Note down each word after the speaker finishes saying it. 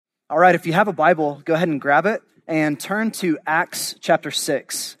All right, if you have a Bible, go ahead and grab it and turn to Acts chapter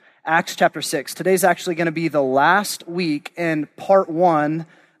 6. Acts chapter 6. Today's actually going to be the last week in part 1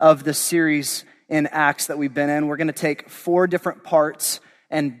 of the series in Acts that we've been in. We're going to take 4 different parts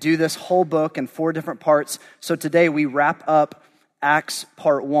and do this whole book in 4 different parts. So today we wrap up Acts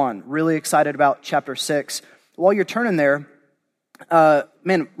part 1. Really excited about chapter 6. While you're turning there, let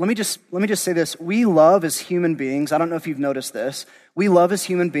me just say this. We love as human beings, I don't know if you've noticed this, we love as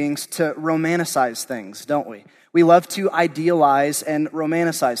human beings to romanticize things, don't we? We love to idealize and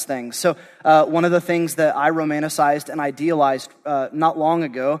romanticize things. So one of the things that I romanticized and idealized not long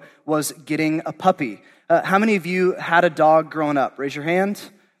ago was getting a puppy. How many of you had a dog growing up? Raise your hand,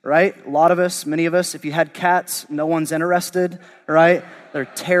 right? A lot of us, many of us. If you had cats, no one's interested, right? They're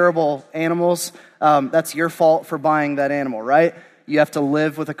terrible animals. That's your fault for buying that animal, right? You have to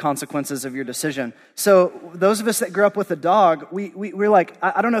live with the consequences of your decision. So those of us that grew up with a dog, we're like,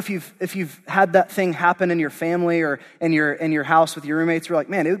 I don't know if you've had that thing happen in your family or in your house with your roommates. We're like,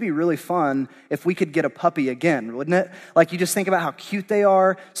 man, it would be really fun if we could get a puppy again, wouldn't it? Like you just think about how cute they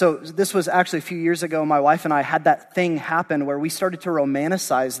are. So this was actually a few years ago. My wife and I had that thing happen where we started to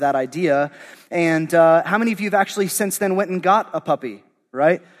romanticize that idea. And how many of you have actually since then went and got a puppy,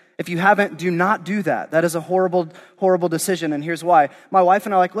 right? If you haven't, do not do that. That is a horrible, horrible decision, and here's why. My wife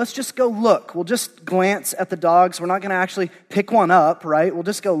and I are like, let's just go look. We'll just glance at the dogs. We're not going to actually pick one up, right? We'll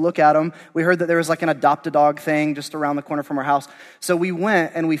just go look at them. We heard that there was like an adopt-a-dog thing just around the corner from our house. So we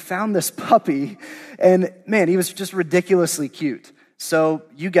went, and we found this puppy, and man, he was just ridiculously cute. So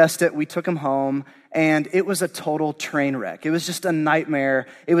you guessed it, we took him home, and it was a total train wreck. It was just a nightmare.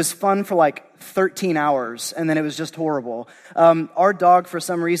 It was fun for like 13 hours, and then it was just horrible. Our dog, for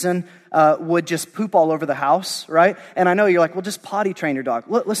some reason, would just poop all over the house, right? And I know you're like, well, just potty train your dog.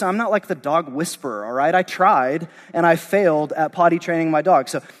 Listen, I'm not like the dog whisperer, all right? I tried, and I failed at potty training my dog.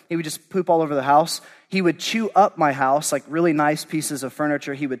 So he would just poop all over the house. He would chew up my house, like really nice pieces of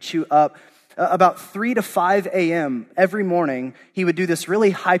furniture. He would chew up. About 3 to 5 a.m. every morning, he would do this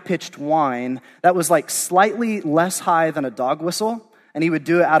really high-pitched whine that was like slightly less high than a dog whistle, and he would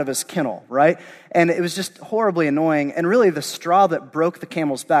do it out of his kennel, right? And it was just horribly annoying, and really the straw that broke the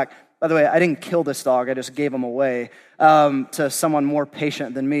camel's back. By the way, I didn't kill this dog, I just gave him away to someone more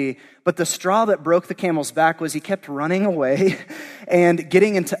patient than me. But the straw that broke the camel's back was he kept running away and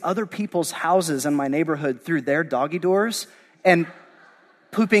getting into other people's houses in my neighborhood through their doggy doors, and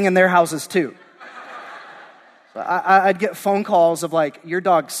pooping in their houses too. I'd get phone calls of like, your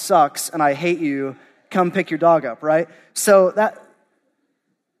dog sucks and I hate you, come pick your dog up, right? So that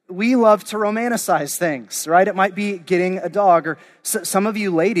we love to romanticize things, right? It might be getting a dog, or some of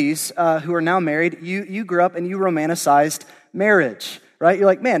you ladies who are now married, you grew up and you romanticized marriage, right? You're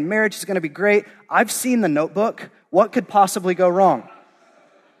like, man, marriage is going to be great. I've seen The Notebook. What could possibly go wrong?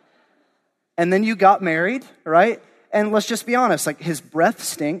 And then you got married, right? And let's just be honest, like his breath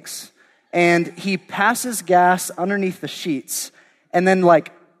stinks and he passes gas underneath the sheets and then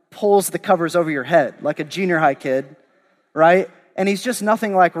like pulls the covers over your head like a junior high kid, right? And he's just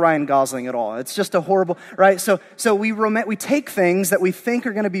nothing like Ryan Gosling at all. It's just a horrible, right? So we take things that we think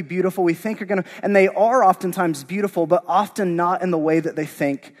are going to be beautiful, and they are oftentimes beautiful, but often not in the way that they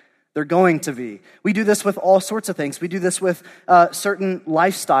think they're going to be. We do this with all sorts of things. We do this with certain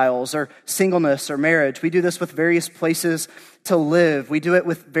lifestyles or singleness or marriage. We do this with various places to live. We do it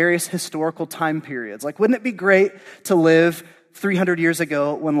with various historical time periods. Like, wouldn't it be great to live 300 years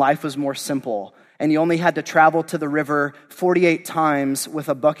ago when life was more simple and you only had to travel to the river 48 times with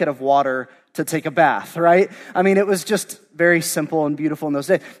a bucket of water to take a bath, right? I mean, it was just very simple and beautiful in those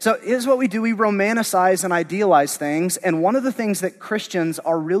days. So here's what we do. We romanticize and idealize things. And one of the things that Christians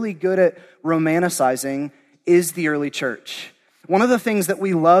are really good at romanticizing is the early church. One of the things that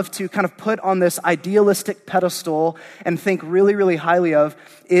we love to kind of put on this idealistic pedestal and think really, really highly of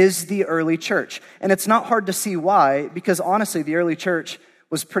is the early church. And it's not hard to see why, because honestly, the early church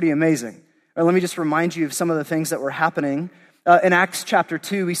was pretty amazing. Let me just remind you of some of the things that were happening. In Acts chapter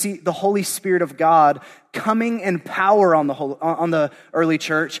 2, we see the Holy Spirit of God coming in power on the early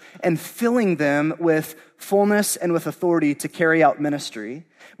church and filling them with fullness and with authority to carry out ministry.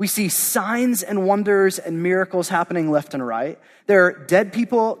 We see signs and wonders and miracles happening left and right. There are dead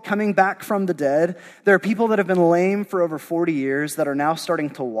people coming back from the dead. There are people that have been lame for over 40 years that are now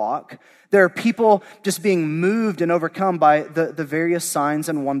starting to walk. There are people just being moved and overcome by the various signs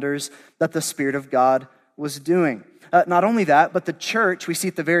and wonders that the Spirit of God was doing. Not only that, but the church, we see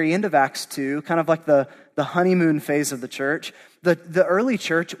at the very end of Acts 2, kind of like the honeymoon phase of the church, the early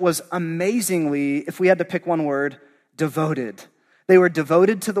church was amazingly, if we had to pick one word, devoted. They were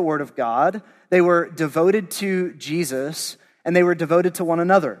devoted to the Word of God, they were devoted to Jesus, and they were devoted to one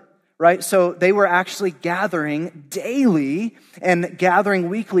another. right? So they were actually gathering daily and gathering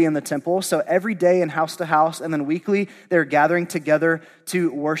weekly in the temple. So every day in house to house, and then weekly they're gathering together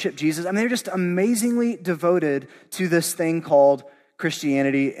to worship Jesus. I mean, they're just amazingly devoted to this thing called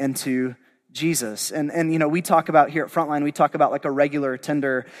Christianity and to Jesus. And you know, we talk about here at Frontline, we talk about like a regular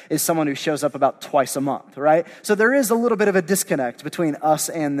attender is someone who shows up about twice a month, right? So there is a little bit of a disconnect between us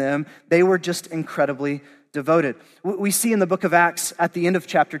and them. They were just incredibly devoted. We see in the book of Acts at the end of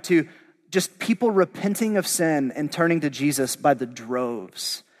chapter 2, just people repenting of sin and turning to Jesus by the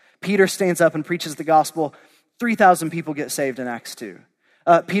droves. Peter stands up and preaches the gospel. 3,000 people get saved in Acts 2.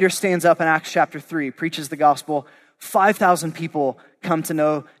 Peter stands up in Acts chapter 3, preaches the gospel. 5,000 people come to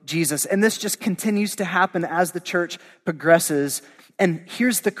know Jesus. And this just continues to happen as the church progresses. And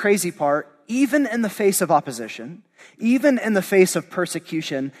here's the crazy part. Even in the face of opposition, even in the face of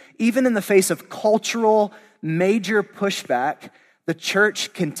persecution, even in the face of cultural major pushback, the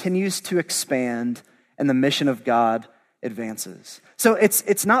church continues to expand and the mission of God advances. So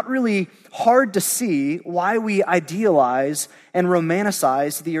it's not really hard to see why we idealize and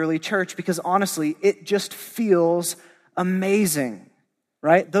romanticize the early church, because honestly, it just feels amazing.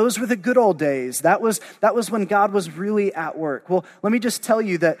 Right? Those were the good old days. That was when God was really at work. Well, let me just tell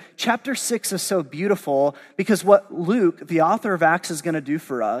you that chapter 6 is so beautiful because what Luke, the author of Acts, is going to do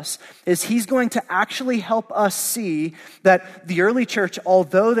for us is he's going to actually help us see that the early church,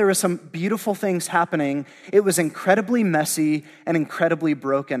 although there were some beautiful things happening, it was incredibly messy and incredibly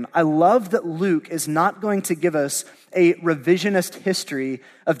broken. I love that Luke is not going to give us a revisionist history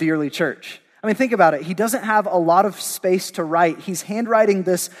of the early church. I mean, think about it. He doesn't have a lot of space to write. He's handwriting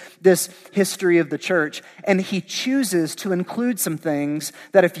this history of the church, and he chooses to include some things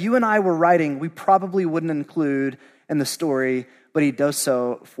that if you and I were writing, we probably wouldn't include in the story, but he does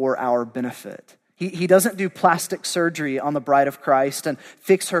so for our benefit. He doesn't do plastic surgery on the bride of Christ and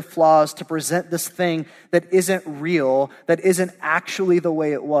fix her flaws to present this thing that isn't real, that isn't actually the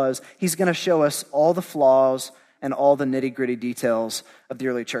way it was. He's going to show us all the flaws and all the nitty-gritty details of the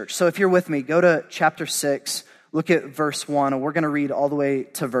early church. So if you're with me, go to chapter 6, look at verse 1, and we're going to read all the way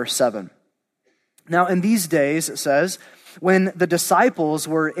to verse 7. Now, in these days, it says, when the disciples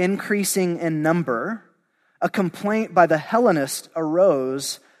were increasing in number, a complaint by the Hellenists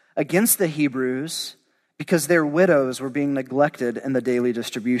arose against the Hebrews because their widows were being neglected in the daily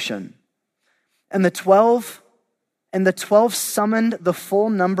distribution. And the 12 summoned the full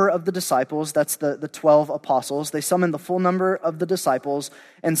number of the disciples, that's the 12 apostles. They summoned the full number of the disciples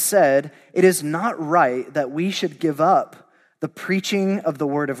and said, "It is not right that we should give up the preaching of the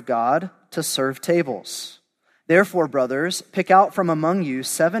word of God to serve tables. Therefore, brothers, pick out from among you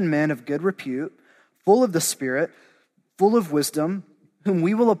 7 men of good repute, full of the Spirit, full of wisdom, whom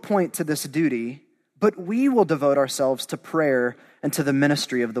we will appoint to this duty, but we will devote ourselves to prayer and to the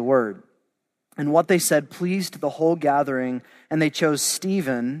ministry of the word." And what they said pleased the whole gathering, and they chose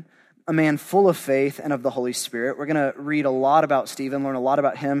Stephen, a man full of faith and of the Holy Spirit. We're going to read a lot about Stephen, learn a lot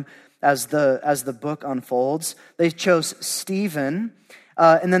about him as the book unfolds. They chose Stephen,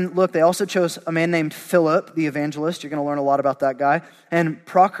 and then look, they also chose a man named Philip, the evangelist. You're going to learn a lot about that guy. And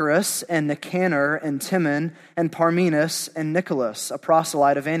Prochorus, and Nicanor, and Timon, and Parmenas, and Nicholas, a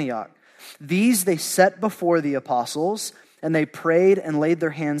proselyte of Antioch. These they set before the apostles, and they prayed and laid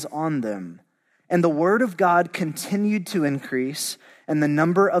their hands on them. And the word of God continued to increase, and the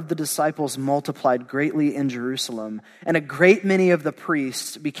number of the disciples multiplied greatly in Jerusalem. And a great many of the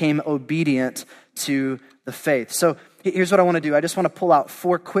priests became obedient to the faith. So here's what I want to do. I just want to pull out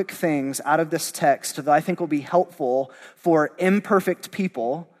 4 quick things out of this text that I think will be helpful for imperfect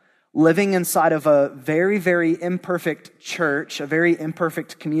people living inside of a very, very imperfect church, a very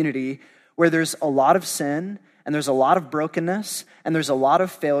imperfect community where there's a lot of sin, and there's a lot of brokenness, and there's a lot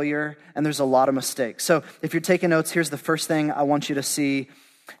of failure, and there's a lot of mistakes. So if you're taking notes, here's the first thing I want you to see.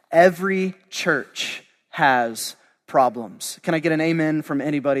 Every church has problems. Can I get an amen from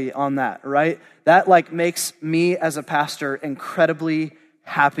anybody on that, right? That makes me as a pastor incredibly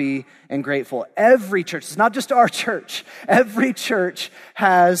happy and grateful. Every church, it's not just our church, every church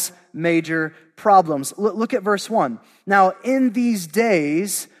has major problems. Look at verse 1. Now, in these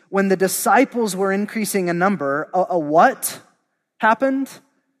days, when the disciples were increasing in number, a what happened?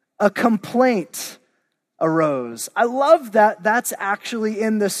 A complaint arose. I love that that's actually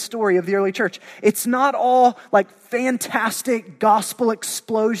in this story of the early church. It's not all fantastic gospel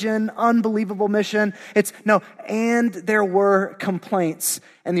explosion, unbelievable mission. And there were complaints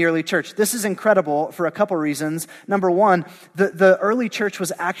in the early church. This is incredible for a couple reasons. Number one, the early church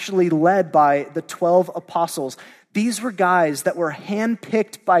was actually led by the 12 apostles. These were guys that were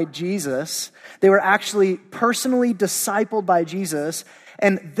handpicked by Jesus. They were actually personally discipled by Jesus,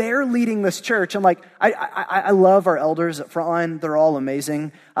 And they're leading this church. And like, I love our elders at Frontline. They're all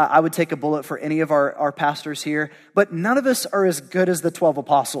amazing. I would take a bullet for any of our pastors here. But none of us are as good as the 12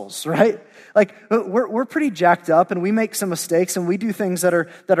 apostles, right? Like, we're pretty jacked up, and we make some mistakes, and we do things that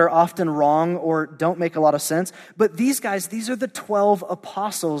are often wrong or don't make a lot of sense. But these guys, these are the 12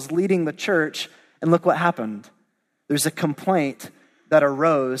 apostles leading the church. And look what happened. There's a complaint that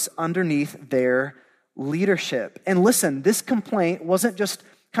arose underneath their leadership. And listen, this complaint wasn't just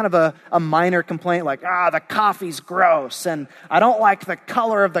kind of a minor complaint like, the coffee's gross and I don't like the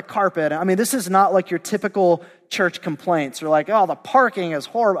color of the carpet. I mean, this is not like your typical church complaints. Or like, the parking is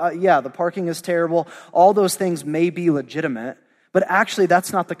horrible. Yeah, the parking is terrible. All those things may be legitimate, but actually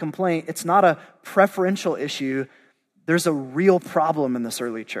that's not the complaint. It's not a preferential issue. There's a real problem in this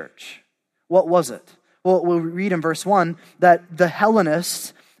early church. What was it? Well, we'll read in verse 1 that the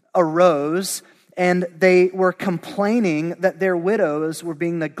Hellenists arose and they were complaining that their widows were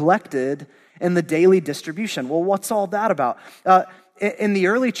being neglected in the daily distribution. Well, what's all that about? In the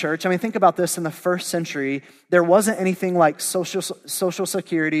early church, I mean, think about this in the first century, there wasn't anything like social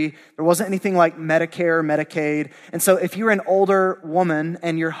security. There wasn't anything like Medicare or Medicaid. And so if you were an older woman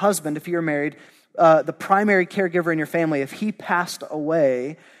and your husband, if you were married, the primary caregiver in your family, if he passed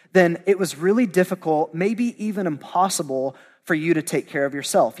away, then it was really difficult, maybe even impossible for you to take care of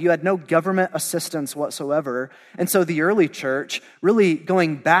yourself. You had no government assistance whatsoever. And so the early church, really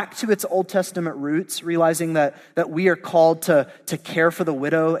going back to its Old Testament roots, realizing that we are called to care for the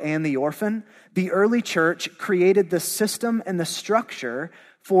widow and the orphan, the early church created the system and the structure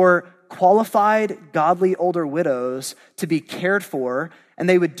for qualified, godly older widows to be cared for, and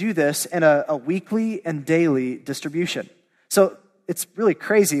they would do this in a weekly and daily distribution. So it's really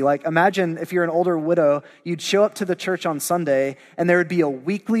crazy. Like, imagine if you're an older widow, you'd show up to the church on Sunday and there would be a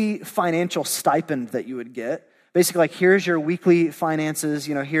weekly financial stipend that you would get. Basically, like, here's your weekly finances,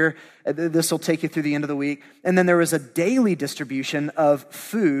 here, this will take you through the end of the week. And then there was a daily distribution of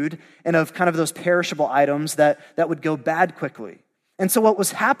food and of kind of those perishable items that would go bad quickly. And so what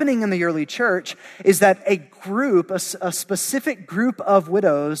was happening in the early church is that a specific group of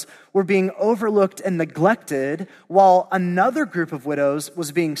widows were being overlooked and neglected, while another group of widows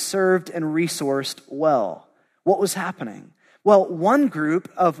was being served and resourced well. What was happening? Well, one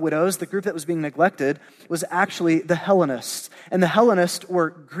group of widows, the group that was being neglected, was actually the Hellenists. And the Hellenists were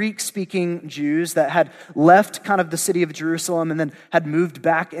Greek-speaking Jews that had left kind of the city of Jerusalem and then had moved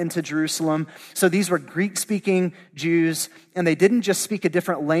back into Jerusalem. So these were Greek-speaking Jews, and they didn't just speak a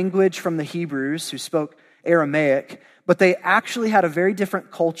different language from the Hebrews who spoke Aramaic, but they actually had a very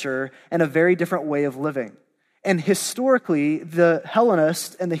different culture and a very different way of living. And historically, the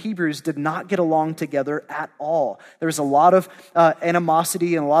Hellenists and the Hebrews did not get along together at all. There was a lot of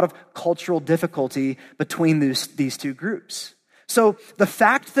animosity and a lot of cultural difficulty between these two groups. So the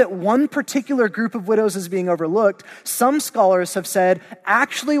fact that one particular group of widows is being overlooked, some scholars have said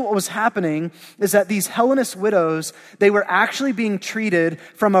actually what was happening is that these Hellenist widows, they were actually being treated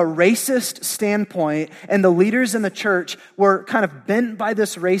from a racist standpoint, and the leaders in the church were kind of bent by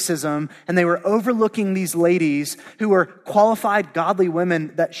this racism, and they were overlooking these ladies who were qualified, godly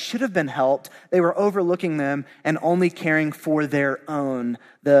women that should have been helped. They were overlooking them and only caring for their own,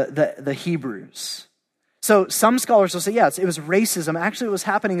 the Hebrews. So some scholars will say, yes, it was racism. Actually, what was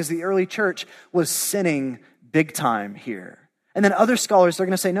happening is the early church was sinning big time here. And then other scholars, they're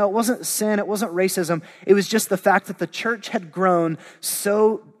going to say, no, it wasn't sin, it wasn't racism. It was just the fact that the church had grown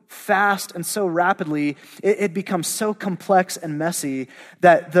so fast and so rapidly, it had become so complex and messy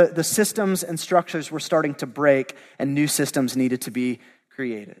that the systems and structures were starting to break and new systems needed to be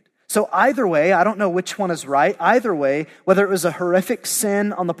created. So either way, I don't know which one is right. Either way, whether it was a horrific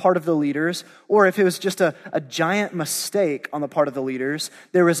sin on the part of the leaders or if it was just a giant mistake on the part of the leaders,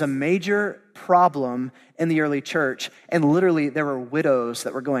 there was a major problem in the early church. And literally, there were widows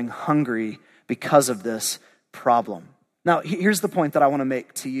that were going hungry because of this problem. Now, here's the point that I want to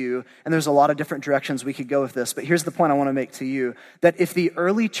make to you, and there's a lot of different directions we could go with this, but here's the point I want to make to you, that if the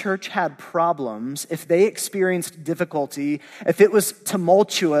early church had problems, if they experienced difficulty, if it was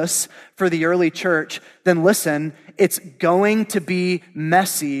tumultuous for the early church, then listen, it's going to be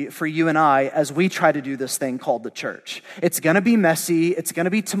messy for you and I as we try to do this thing called the church. It's going to be messy. It's going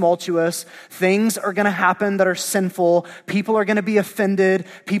to be tumultuous. Things are going to happen that are sinful. People are going to be offended.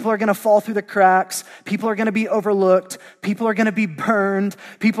 People are going to fall through the cracks. People are going to be overlooked. People are going to be burned.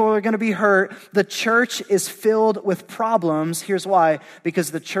 People are going to be hurt. The church is filled with problems. Here's why.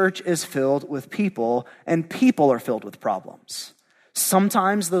 Because the church is filled with people, and people are filled with problems.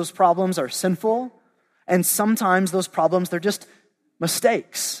 Sometimes those problems are sinful, and sometimes those problems, they're just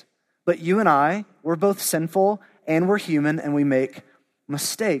mistakes. But you and I, we're both sinful and we're human and we make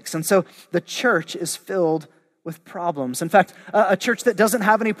mistakes. And so the church is filled with problems. In fact, a church that doesn't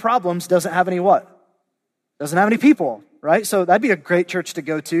have any problems doesn't have any what? Doesn't have any people, right? So that'd be a great church to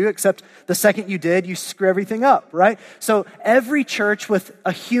go to, except the second you did, you screw everything up, right? So every church with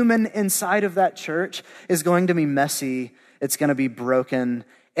a human inside of that church is going to be messy. It's going to be broken.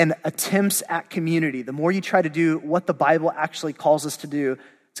 And attempts at community, the more you try to do what the Bible actually calls us to do,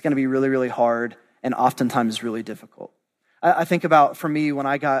 it's going to be really, really hard and oftentimes really difficult. I think about, for me, when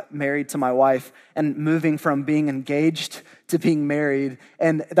I got married to my wife and moving from being engaged to being married,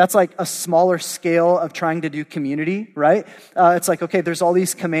 and that's like a smaller scale of trying to do community, right? It's like, okay, there's all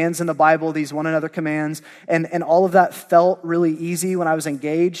these commands in the Bible, these one another commands, and all of that felt really easy when I was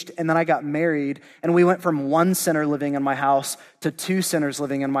engaged, and then I got married, and we went from one sinner living in my house to two sinners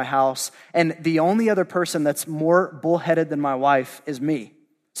living in my house, and the only other person that's more bullheaded than my wife is me.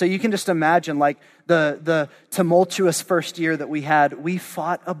 So you can just imagine, like, the tumultuous first year that we had. We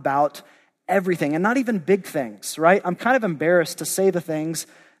fought about everything, and not even big things, right? I'm kind of embarrassed to say the things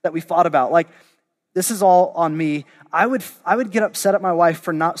that we fought about. Like, this is all on me. I would get upset at my wife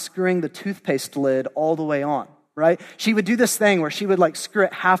for not screwing the toothpaste lid all the way on, right? She would do this thing where she would like screw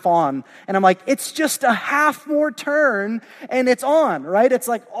it half on, and I'm like, it's just a half more turn and it's on, right? It's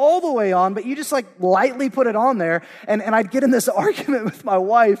like all the way on, but you just like lightly put it on there, and I'd get in this argument with my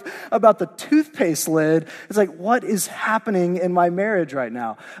wife about the toothpaste lid. It's like, what is happening in my marriage right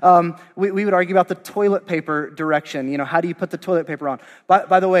now? We would argue about the toilet paper direction. You know, how do you put the toilet paper on?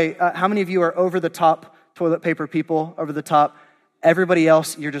 By the way, how many of you are over the top toilet paper people? Over the top? Everybody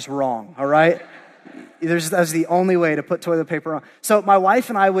else, you're just wrong, all right? That's the only way to put toilet paper on. So my wife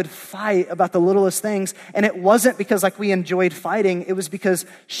and I would fight about the littlest things, and it wasn't because like we enjoyed fighting. It was because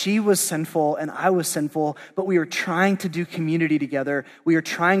she was sinful and I was sinful, but we were trying to do community together. We were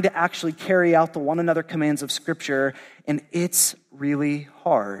trying to actually carry out the one another commands of Scripture, and it's really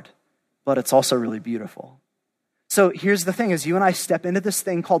hard, but it's also really beautiful. So here's the thing, is you and I step into this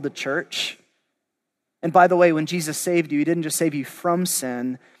thing called the church. And by the way, when Jesus saved you, he didn't just save you from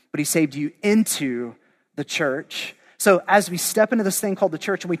sin, but he saved you into the church. So as we step into this thing called the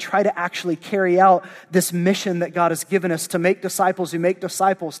church and we try to actually carry out this mission that God has given us to make disciples who make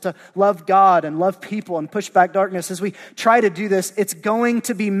disciples, to love God and love people and push back darkness, as we try to do this, it's going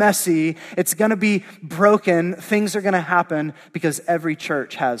to be messy. It's going to be broken. Things are going to happen because every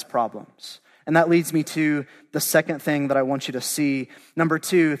church has problems. And that leads me to the second thing that I want you to see. Number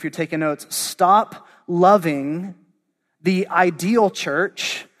 2, if you're taking notes, stop loving the ideal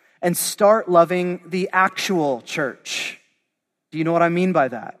church and start loving the actual church. Do you know what I mean by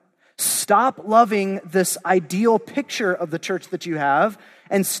that? Stop loving this ideal picture of the church that you have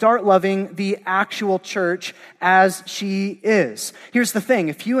and start loving the actual church as she is. Here's the thing.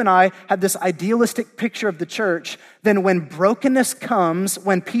 If you and I have this idealistic picture of the church, then when brokenness comes,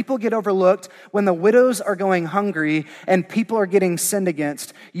 when people get overlooked, when the widows are going hungry and people are getting sinned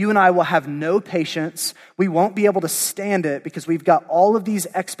against, you and I will have no patience. We won't be able to stand it because we've got all of these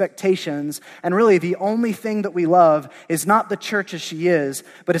expectations. And really the only thing that we love is not the church as she is,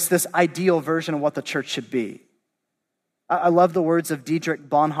 but it's this ideal version of what the church should be. I love the words of Dietrich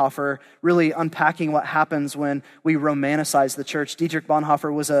Bonhoeffer, really unpacking what happens when we romanticize the church. Dietrich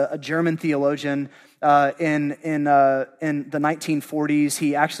Bonhoeffer was a German theologian in the 1940s.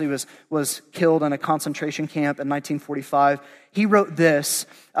 He actually was killed in a concentration camp in 1945. He wrote this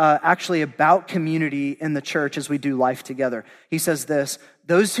actually about community in the church as we do life together. He says this: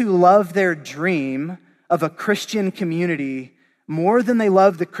 those who love their dream of a Christian community more than they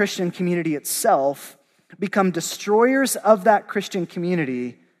love the Christian community itself become destroyers of that Christian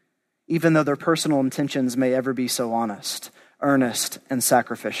community, even though their personal intentions may ever be so honest, earnest, and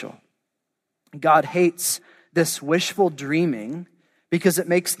sacrificial. God hates this wishful dreaming because it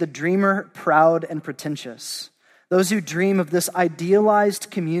makes the dreamer proud and pretentious. Those who dream of this idealized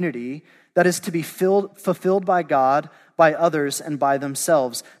community that is to be fulfilled by God, by others, and by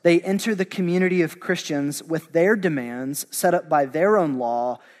themselves. They enter the community of Christians with their demands set up by their own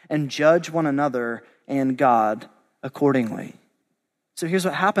law and judge one another and God accordingly. So here's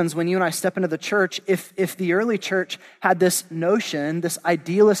what happens when you and I step into the church. If the early church had this notion, this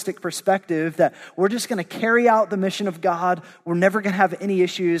idealistic perspective that we're just going to carry out the mission of God, we're never going to have any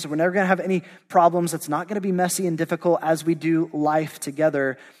issues, we're never going to have any problems, it's not going to be messy and difficult as we do life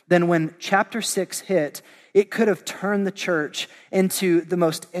together, then when chapter 6 hit, it could have turned the church into the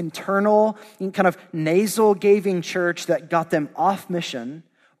most internal, kind of nasal-gazing church that got them off mission.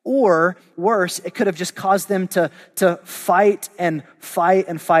 Or worse, it could have just caused them to fight and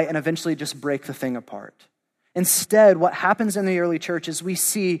eventually just break the thing apart. Instead, what happens in the early church is we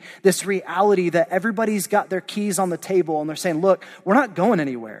see this reality that everybody's got their keys on the table and they're saying, look, we're not going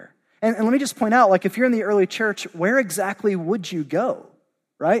anywhere. And let me just point out, like if you're in the early church, where exactly would you go,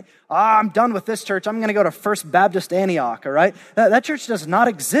 right? I'm done with this church. I'm going to go to First Baptist Antioch, all right? That church does not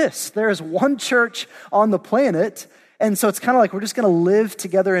exist. There is one church on the planet. And so it's kind of like we're just going to live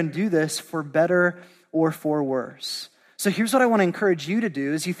together and do this for better or for worse. So here's what I want to encourage you to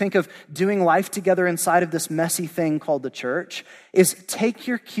do as you think of doing life together inside of this messy thing called the church, is take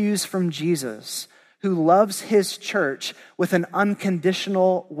your cues from Jesus, who loves his church with an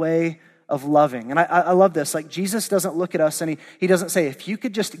unconditional way of loving. And I love this. Like Jesus doesn't look at us and he doesn't say, if you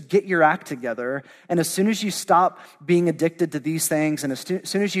could just get your act together, and as soon as you stop being addicted to these things, and as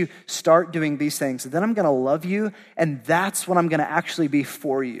soon as you start doing these things, then I'm going to love you, and that's when I'm going to actually be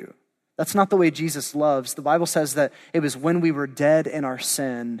for you. That's not the way Jesus loves. The Bible says that it was when we were dead in our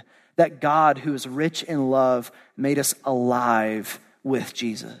sin that God, who is rich in love, made us alive with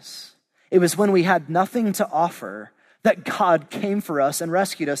Jesus. It was when we had nothing to offer that God came for us and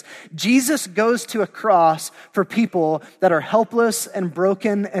rescued us. Jesus goes to a cross for people that are helpless and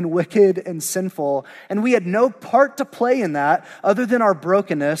broken and wicked and sinful. And we had no part to play in that other than our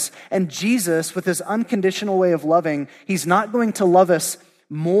brokenness. And Jesus, with his unconditional way of loving, he's not going to love us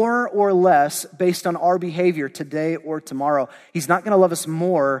more or less based on our behavior today or tomorrow. He's not going to love us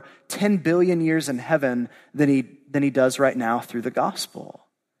more 10 billion years in heaven than he does right now through the gospel.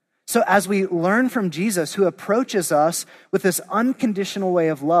 So as we learn from Jesus, who approaches us with this unconditional way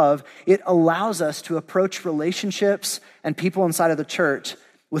of love, it allows us to approach relationships and people inside of the church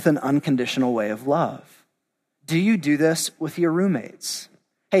with an unconditional way of love. Do you do this with your roommates?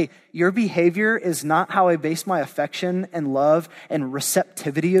 Hey, your behavior is not how I base my affection and love and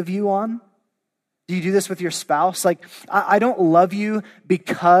receptivity of you on. Do you do this with your spouse? Like, I don't love you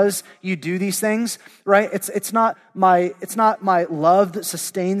because you do these things, right? It's not my love that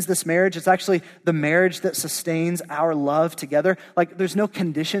sustains this marriage. It's actually the marriage that sustains our love together. Like, there's no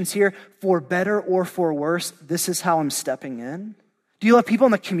conditions here. For better or for worse, this is how I'm stepping in. Do you love people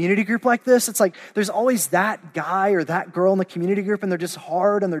in the community group like this? It's like there's always that guy or that girl in the community group, and they're just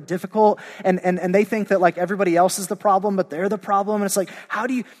hard and they're difficult, and they think that like everybody else is the problem, but they're the problem. And it's like, how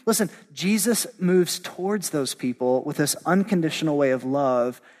do you, listen, Jesus moves towards those people with this unconditional way of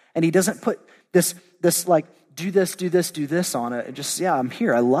love, and he doesn't put this like, do this on it. It just, yeah, I'm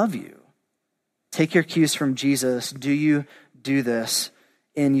here, I love you. Take your cues from Jesus. Do you do this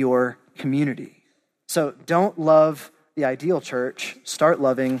in your community? So don't love the ideal church, start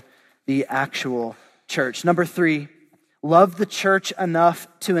loving the actual church. Number 3, love the church enough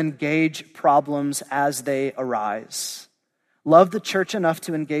to engage problems as they arise. Love the church enough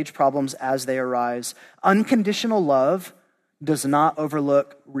to engage problems as they arise. Unconditional love does not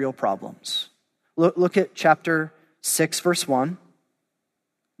overlook real problems. Look at chapter 6, verse 1.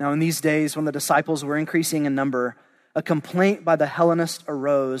 Now in these days, when the disciples were increasing in number, a complaint by the Hellenists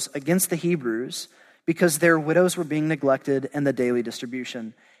arose against the Hebrews because their widows were being neglected in the daily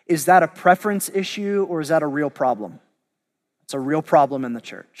distribution. Is that a preference issue or is that a real problem? It's a real problem in the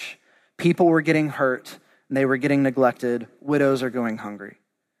church. People were getting hurt and they were getting neglected. Widows are going hungry.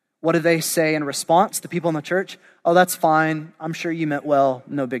 What do they say in response? The people in the church, oh, that's fine. I'm sure you meant well.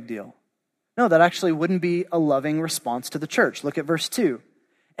 No big deal. No, that actually wouldn't be a loving response to the church. Look at verse 2.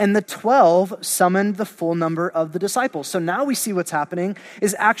 And the 12 summoned the full number of the disciples. So now we see what's happening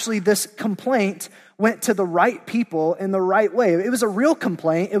is actually this complaint went to the right people in the right way. It was a real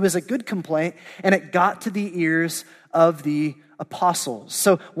complaint. It was a good complaint, and it got to the ears of the apostles.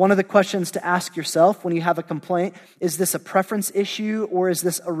 So one of the questions to ask yourself when you have a complaint, is this a preference issue or is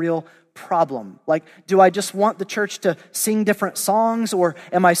this a real problem? Like, do I just want the church to sing different songs, or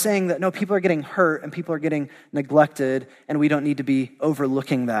am I saying that no, people are getting hurt and people are getting neglected and we don't need to be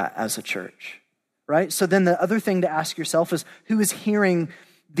overlooking that as a church, right? So then the other thing to ask yourself is, who is hearing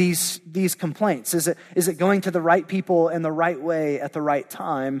these complaints? Is it going to the right people in the right way at the right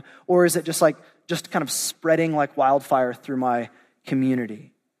time, or is it just kind of spreading like wildfire through my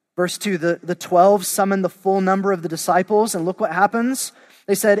community? Verse 2, the 12 summoned the full number of the disciples, and look what happens.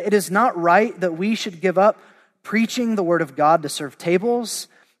 They said, it is not right that we should give up preaching the word of God to serve tables.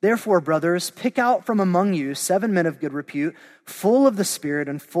 Therefore, brothers, pick out from among you 7 men of good repute, full of the Spirit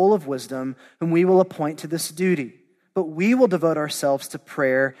and full of wisdom, whom we will appoint to this duty. But we will devote ourselves to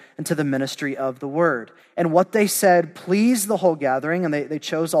prayer and to the ministry of the word. And what they said pleased the whole gathering, and they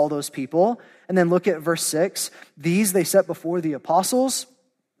chose all those people. And then look at verse 6. These they set before the apostles,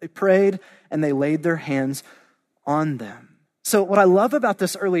 they prayed, and they laid their hands on them. So what I love about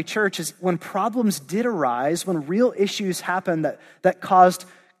this early church is when problems did arise, when real issues happened that caused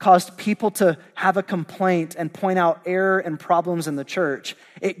caused people to have a complaint and point out error and problems in the church,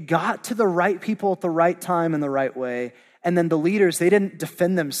 it got to the right people at the right time in the right way. And then the leaders, they didn't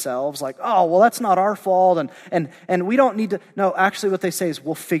defend themselves like, oh, well, that's not our fault. And we don't need to. No, actually what they say is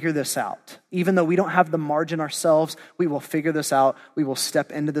we'll figure this out. Even though we don't have the margin ourselves, we will figure this out. We will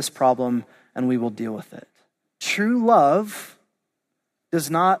step into this problem and we will deal with it. True love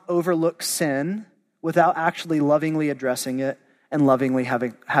does not overlook sin without actually lovingly addressing it and lovingly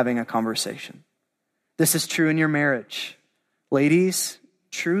having a conversation. This is true in your marriage. Ladies,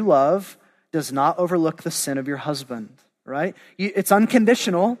 true love does not overlook the sin of your husband, right? It's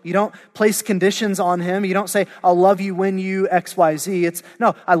unconditional. You don't place conditions on him. You don't say, I'll love you when you X, Y, Z. It's,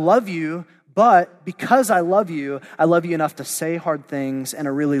 no, I love you, but because I love you enough to say hard things in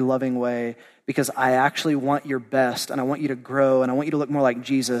a really loving way because I actually want your best and I want you to grow and I want you to look more like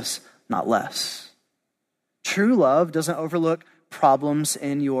Jesus, not less. True love doesn't overlook problems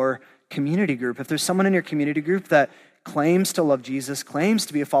in your community group. If there's someone in your community group that claims to love Jesus, claims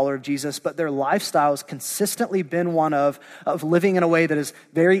to be a follower of Jesus, but their lifestyle has consistently been one of living in a way that is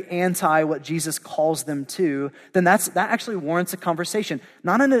very anti what Jesus calls them to, then that actually warrants a conversation.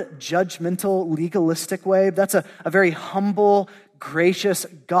 Not in a judgmental, legalistic way. That's a very humble, gracious,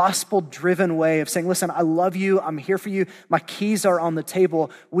 gospel-driven way of saying, listen, I love you. I'm here for you. My keys are on the table.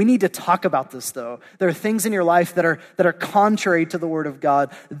 We need to talk about this, though. There are things in your life that are contrary to the word of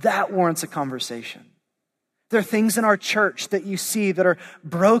God. That warrants a conversation. There are things in our church that you see that are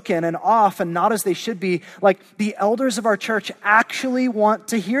broken and off and not as they should be. Like the elders of our church actually want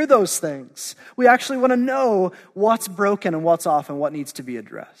to hear those things. We actually want to know what's broken and what's off and what needs to be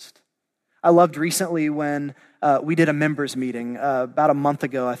addressed. I loved recently when we did a members meeting about a month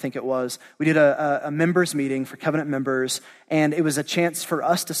ago, I think it was. We did a members meeting for covenant members, and it was a chance for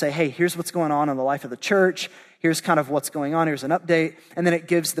us to say, hey, here's what's going on in the life of the church. Here's kind of what's going on. Here's an update. And then it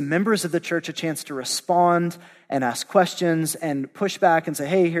gives the members of the church a chance to respond and ask questions and push back and say,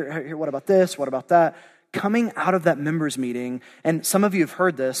 hey, here, what about this? What about that? Coming out of that members meeting, and some of you have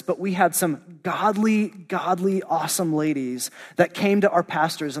heard this, but we had some godly, awesome ladies that came to our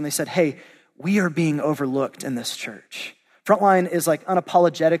pastors and they said, hey, we are being overlooked in this church. Frontline is like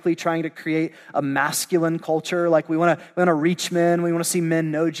unapologetically trying to create a masculine culture. Like we want to reach men. We want to see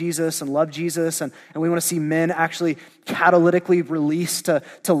men know Jesus and love Jesus. And we want to see men actually catalytically released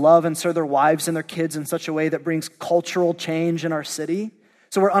to love and serve their wives and their kids in such a way that brings cultural change in our city.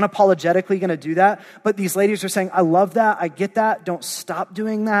 So we're unapologetically going to do that. But these ladies are saying, I love that. I get that. Don't stop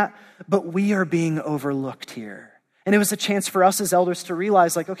doing that. But we are being overlooked here. And it was a chance for us as elders to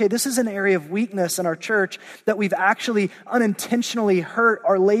realize, like, okay, this is an area of weakness in our church that we've actually unintentionally hurt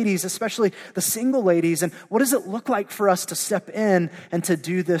our ladies, especially the single ladies. And what does it look like for us to step in and to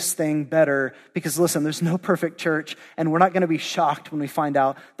do this thing better? Because listen, there's no perfect church, and we're not going to be shocked when we find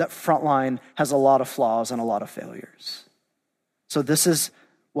out that Frontline has a lot of flaws and a lot of failures. So this is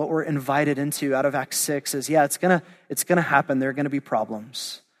what we're invited into out of Acts 6 is, yeah, it's gonna happen. There are going to be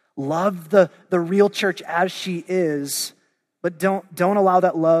problems. Love the real church as she is, but don't allow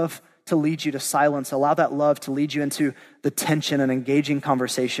that love to lead you to silence. Allow that love to lead you into the tension and engaging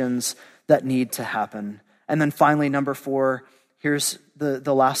conversations that need to happen. And then finally, number 4, here's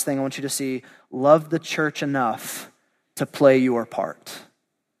the last thing I want you to see. Love the church enough to play your part.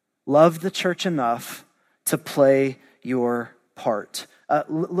 Love the church enough to play your part.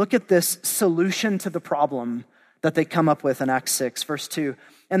 Look at this solution to the problem that they come up with in Acts 6, verse 2.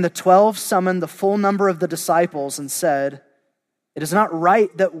 And the 12 summoned the full number of the disciples and said, it is not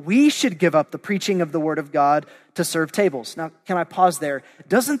right that we should give up the preaching of the word of God to serve tables. Now, can I pause there?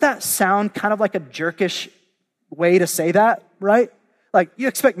 Doesn't that sound kind of like a jerkish way to say that, right? Like, you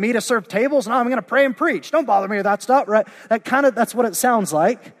expect me to serve tables? No, I'm going to pray and preach. Don't bother me with that stuff, right? That's what it sounds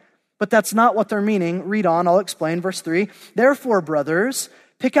like. But that's not what they're meaning. Read on, I'll explain. Verse 3, therefore, brothers,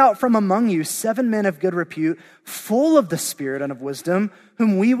 pick out from among you 7 men of good repute, full of the Spirit and of wisdom,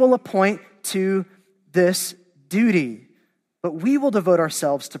 whom we will appoint to this duty. But we will devote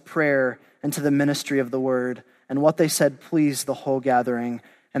ourselves to prayer and to the ministry of the word. And what they said pleased the whole gathering,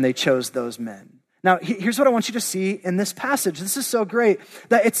 and they chose those men. Now, here's what I want you to see in this passage. This is so great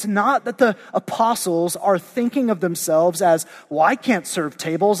that it's not that the apostles are thinking of themselves as, well, I can't serve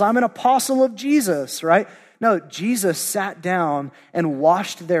tables. I'm an apostle of Jesus, right? No, Jesus sat down and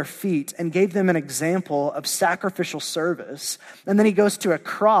washed their feet and gave them an example of sacrificial service. And then he goes to a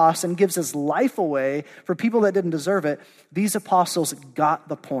cross and gives his life away for people that didn't deserve it. These apostles got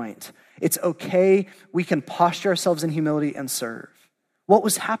the point. It's okay. We can posture ourselves in humility and serve. What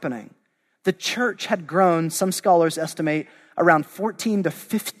was happening? The church had grown, some scholars estimate, around 14 to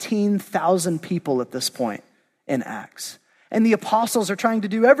 15,000 people at this point in Acts. And the apostles are trying to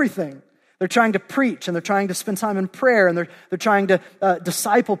do everything. They're trying to preach, and they're trying to spend time in prayer, and they're trying to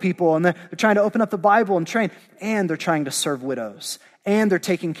disciple people, and they're trying to open up the Bible and train, and they're trying to serve widows, and they're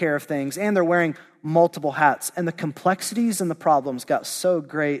taking care of things, and they're wearing multiple hats. And the complexities and the problems got so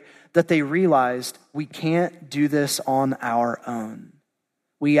great that they realized we can't do this on our own.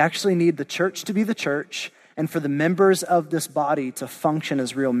 We actually need the church to be the church, and for the members of this body to function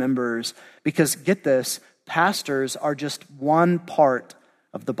as real members, because get this, pastors are just one part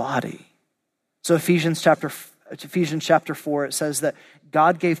of the body. So Ephesians chapter 4, it says that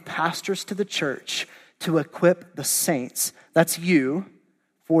God gave pastors to the church to equip the saints, that's you,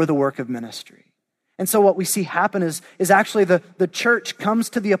 for the work of ministry. And so what we see happen is actually the church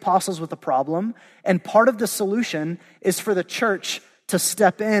comes to the apostles with a problem, and part of the solution is for the church to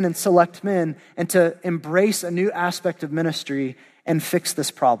step in and select men and to embrace a new aspect of ministry and fix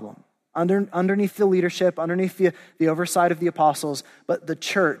this problem. Underneath the leadership, underneath the oversight of the apostles, but the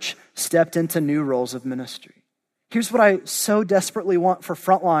church stepped into new roles of ministry. Here's what I so desperately want for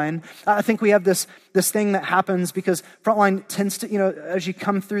Frontline. I think we have this thing that happens because Frontline tends to, as you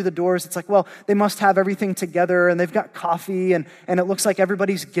come through the doors, it's like, well, they must have everything together and they've got coffee and it looks like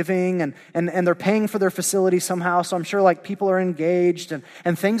everybody's giving and they're paying for their facility somehow. So I'm sure like people are engaged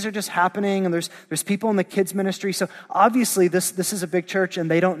and things are just happening and there's people in the kids ministry. So obviously this is a big church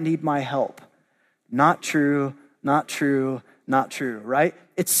and they don't need my help. Not true, not true, not true, right?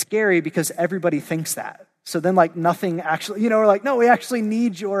 It's scary because everybody thinks that. So then like nothing actually, we're like, no, we actually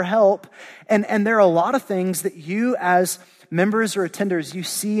need your help. And there are a lot of things that you as members or attenders, you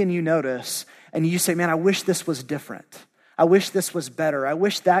see and you notice, and you say, man, I wish this was different. I wish this was better. I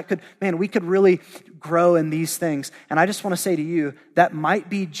wish we could really grow in these things. And I just want to say to you, that might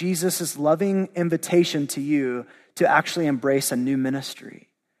be Jesus' loving invitation to you to actually embrace a new ministry.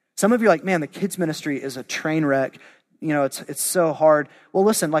 Some of you are like, man, the kids ministry is a train wreck. It's so hard. Well,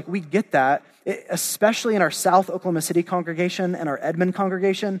 listen, like we get that, especially in our South Oklahoma City congregation and our Edmond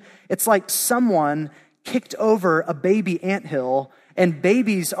congregation. It's like someone kicked over a baby anthill and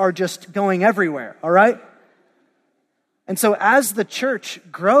babies are just going everywhere, all right? And so as the church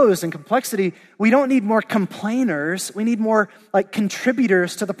grows in complexity, we don't need more complainers. We need more like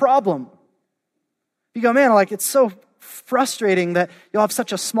contributors to the problem. You go, man, like it's so frustrating that you'll have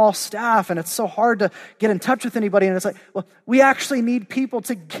such a small staff and it's so hard to get in touch with anybody. And it's like, well, we actually need people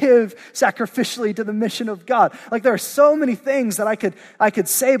to give sacrificially to the mission of God. Like there are so many things that I could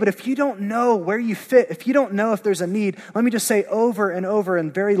say, but if you don't know where you fit, if you don't know if there's a need, let me just say over and over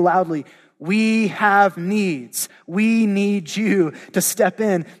and very loudly, we have needs. We need you to step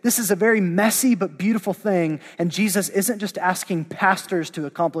in. This is a very messy but beautiful thing. And Jesus isn't just asking pastors to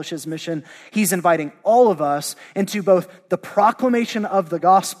accomplish his mission. He's inviting all of us into both the proclamation of the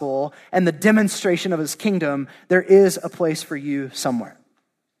gospel and the demonstration of his kingdom. There is a place for you somewhere.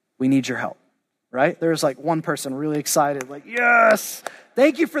 We need your help, right? There's like one person really excited, like, yes,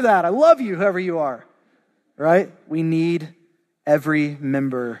 thank you for that. I love you, whoever you are, right? We need every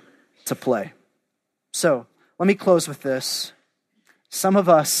member to play. So let me close with this. Some of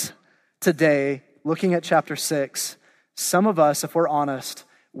us today, looking at chapter 6, some of us, if we're honest,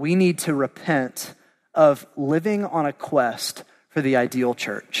 we need to repent of living on a quest for the ideal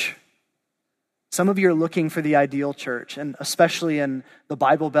church. Some of you are looking for the ideal church, and especially in the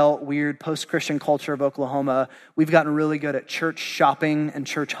Bible Belt, weird post-Christian culture of Oklahoma, we've gotten really good at church shopping and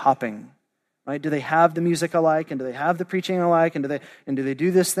church hopping. Right? Do they have the music I like? And do they have the preaching I like? And do they do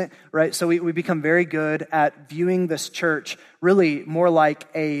this thing? Right? So we become very good at viewing this church really more like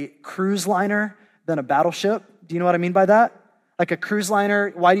a cruise liner than a battleship. Do you know what I mean by that? Like a cruise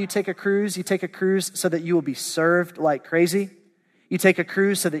liner, why do you take a cruise? You take a cruise so that you will be served like crazy. You take a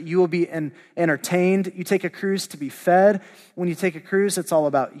cruise so that you will be entertained. You take a cruise to be fed. When you take a cruise, it's all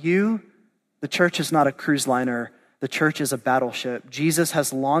about you. The church is not a cruise liner. The church is a battleship. Jesus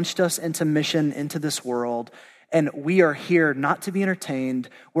has launched us into mission into this world, and we are here not to be entertained.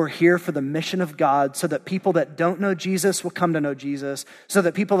 We're here for the mission of God so that people that don't know Jesus will come to know Jesus, so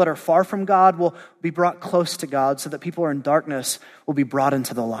that people that are far from God will be brought close to God, so that people who are in darkness will be brought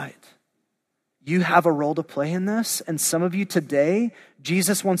into the light. You have a role to play in this, and some of you today,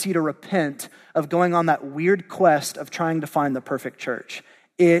 Jesus wants you to repent of going on that weird quest of trying to find the perfect church.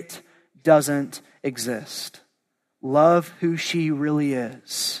 It doesn't exist. Love who she really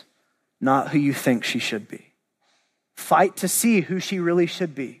is, not who you think she should be. Fight to see who she really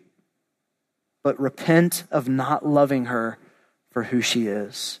should be, but repent of not loving her for who she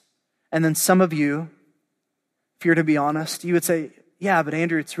is. And then some of you, if you're to be honest, you would say, yeah, but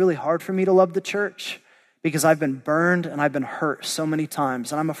Andrew, it's really hard for me to love the church because I've been burned and I've been hurt so many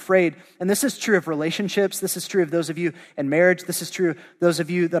times. And I'm afraid, and this is true of relationships, this is true of those of you in marriage, this is true of those of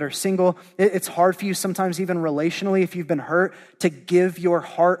you that are single. It's hard for you sometimes even relationally if you've been hurt to give your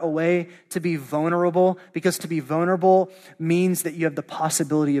heart away, to be vulnerable, because to be vulnerable means that you have the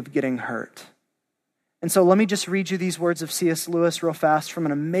possibility of getting hurt. And so let me just read you these words of C.S. Lewis real fast from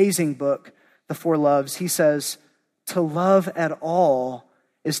an amazing book, The Four Loves. He says, "To love at all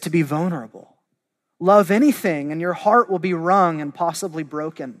is to be vulnerable. Love anything and your heart will be wrung and possibly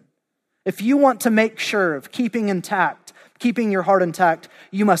broken. If you want to make sure of keeping your heart intact,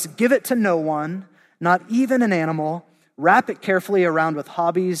 you must give it to no one, not even an animal. Wrap it carefully around with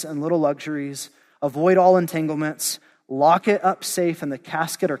hobbies and little luxuries. Avoid all entanglements. Lock it up safe in the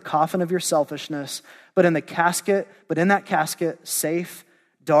casket or coffin of your selfishness. But in that casket, safe,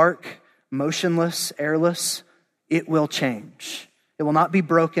 dark, motionless, airless, it will change. It will not be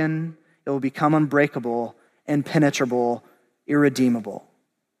broken. It will become unbreakable, impenetrable, irredeemable.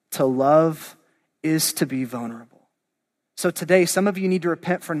 To love is to be vulnerable." So today, some of you need to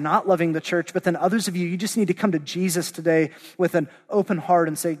repent for not loving the church, but then others of you just need to come to Jesus today with an open heart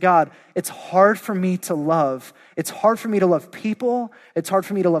and say, "God, it's hard for me to love. It's hard for me to love people. It's hard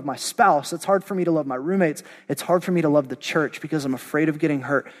for me to love my spouse. It's hard for me to love my roommates. It's hard for me to love the church because I'm afraid of getting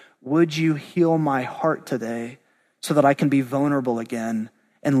hurt. Would you heal my heart today so that I can be vulnerable again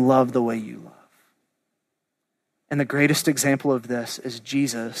and love the way you love?" And the greatest example of this is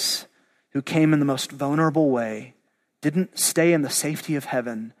Jesus, who came in the most vulnerable way, didn't stay in the safety of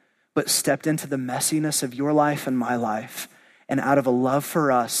heaven, but stepped into the messiness of your life and my life. And out of a love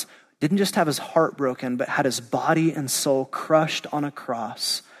for us, didn't just have his heart broken, but had his body and soul crushed on a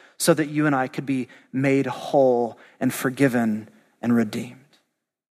cross so that you and I could be made whole and forgiven and redeemed.